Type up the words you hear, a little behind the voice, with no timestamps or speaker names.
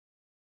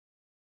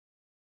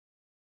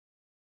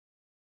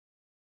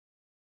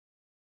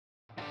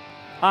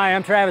Hi,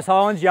 I'm Travis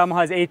Hollins,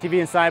 Yamaha's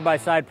ATV and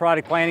side-by-side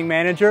product planning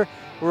manager.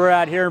 We're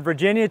out here in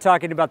Virginia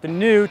talking about the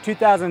new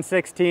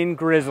 2016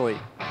 Grizzly.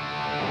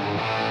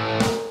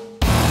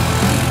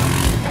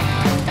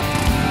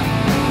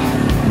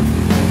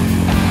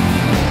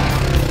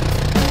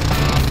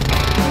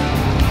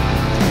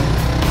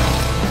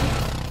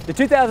 The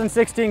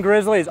 2016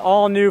 Grizzly is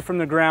all new from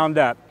the ground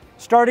up,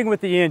 starting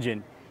with the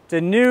engine. It's a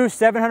new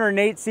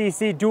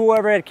 708cc dual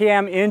overhead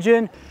cam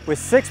engine with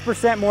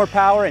 6% more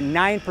power and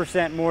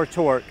 9% more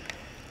torque.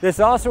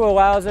 This also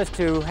allows us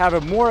to have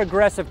a more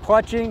aggressive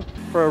clutching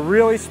for a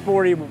really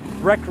sporty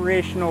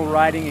recreational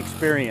riding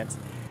experience.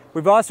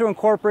 We've also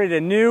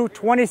incorporated a new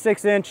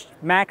 26-inch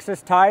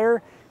Maxxis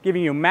tire,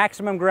 giving you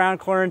maximum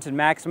ground clearance and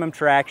maximum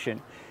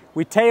traction.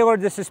 We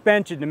tailored the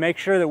suspension to make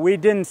sure that we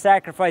didn't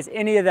sacrifice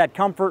any of that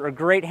comfort or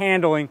great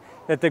handling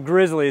that the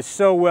Grizzly is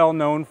so well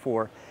known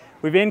for.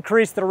 We've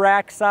increased the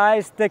rack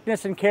size,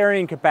 thickness, and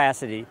carrying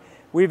capacity.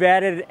 We've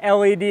added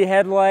LED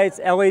headlights,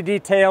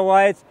 LED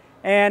taillights,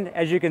 and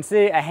as you can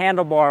see, a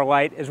handlebar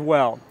light as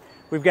well.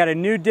 We've got a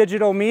new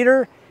digital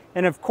meter,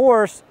 and of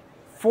course,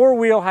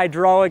 four-wheel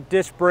hydraulic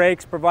disc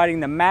brakes,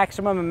 providing the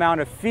maximum amount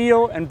of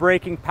feel and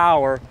braking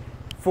power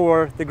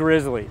for the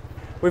Grizzly.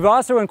 We've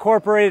also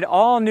incorporated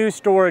all new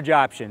storage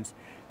options.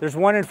 There's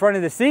one in front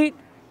of the seat,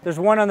 there's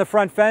one on the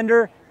front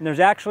fender, and there's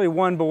actually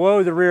one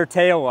below the rear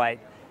tail light.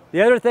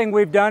 The other thing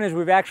we've done is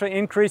we've actually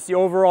increased the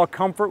overall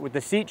comfort with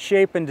the seat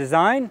shape and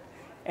design,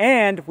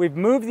 and we've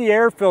moved the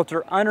air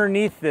filter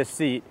underneath this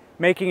seat,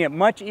 making it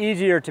much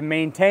easier to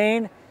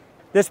maintain.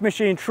 This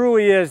machine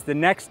truly is the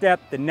next step,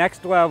 the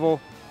next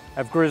level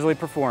of Grizzly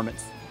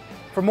performance.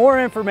 For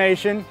more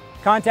information,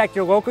 contact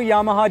your local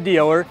Yamaha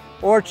dealer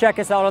or check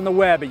us out on the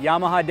web at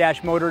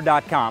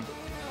yamaha-motor.com.